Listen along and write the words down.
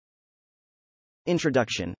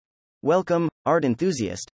Introduction. Welcome, art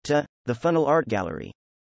enthusiast, to the Funnel Art Gallery.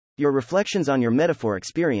 Your reflections on your metaphor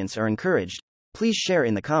experience are encouraged. Please share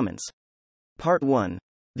in the comments. Part 1.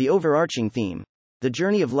 The overarching theme. The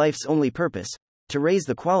journey of life's only purpose, to raise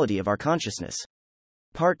the quality of our consciousness.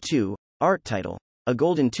 Part 2. Art title. A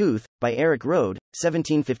Golden Tooth, by Erik Røde,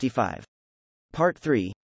 1755. Part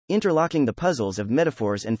 3. Interlocking the puzzles of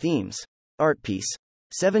metaphors and themes. Art piece.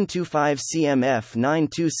 725 CMF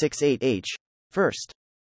 9268H. First.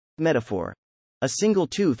 Metaphor. A single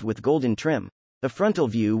tooth with golden trim. A frontal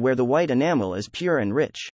view where the white enamel is pure and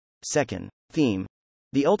rich. Second. Theme.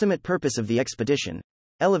 The ultimate purpose of the expedition.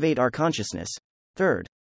 Elevate our consciousness. Third.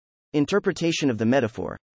 Interpretation of the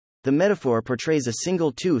metaphor. The metaphor portrays a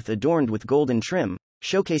single tooth adorned with golden trim,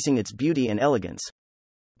 showcasing its beauty and elegance.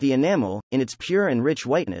 The enamel, in its pure and rich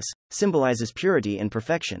whiteness, symbolizes purity and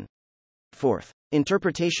perfection. Fourth.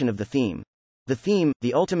 Interpretation of the theme. The theme,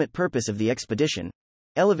 the ultimate purpose of the expedition,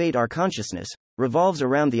 elevate our consciousness, revolves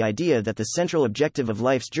around the idea that the central objective of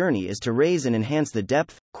life's journey is to raise and enhance the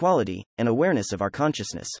depth, quality, and awareness of our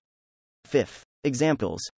consciousness. Fifth.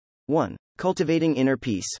 Examples. 1. Cultivating inner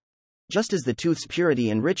peace. Just as the tooth's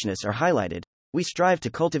purity and richness are highlighted, we strive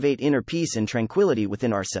to cultivate inner peace and tranquility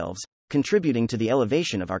within ourselves, contributing to the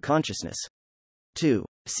elevation of our consciousness. 2.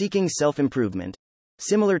 Seeking self-improvement.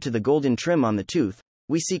 Similar to the golden trim on the tooth,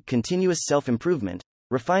 we seek continuous self-improvement,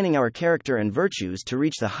 refining our character and virtues to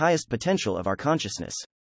reach the highest potential of our consciousness.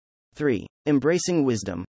 3. Embracing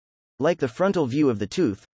wisdom. Like the frontal view of the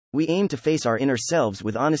tooth, we aim to face our inner selves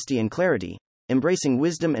with honesty and clarity, embracing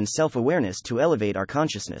wisdom and self-awareness to elevate our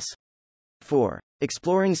consciousness. 4.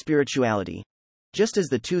 Exploring spirituality. Just as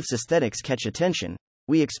the tooth's aesthetics catch attention,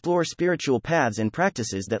 we explore spiritual paths and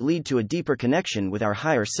practices that lead to a deeper connection with our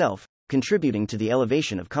higher self, contributing to the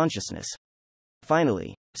elevation of consciousness.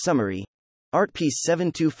 Finally, summary. Art piece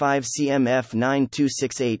 725 CMF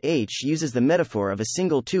 9268H uses the metaphor of a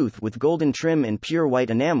single tooth with golden trim and pure white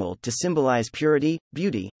enamel to symbolize purity,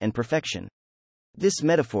 beauty, and perfection. This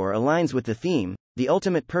metaphor aligns with the theme, the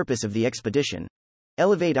ultimate purpose of the expedition.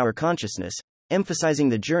 Elevate our consciousness, emphasizing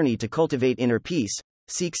the journey to cultivate inner peace,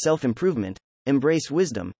 seek self-improvement, embrace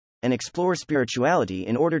wisdom, and explore spirituality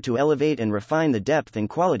in order to elevate and refine the depth and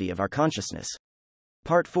quality of our consciousness.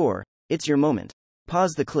 Part 4. It's your moment.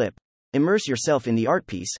 Pause the clip, immerse yourself in the art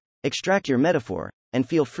piece, extract your metaphor, and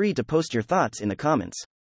feel free to post your thoughts in the comments.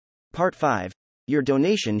 Part 5. Your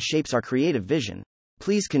donation shapes our creative vision.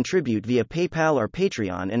 Please contribute via PayPal or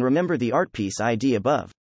Patreon and remember the art piece ID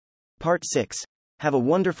above. Part 6. Have a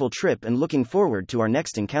wonderful trip and looking forward to our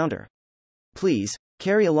next encounter. Please,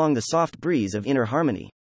 carry along the soft breeze of inner harmony.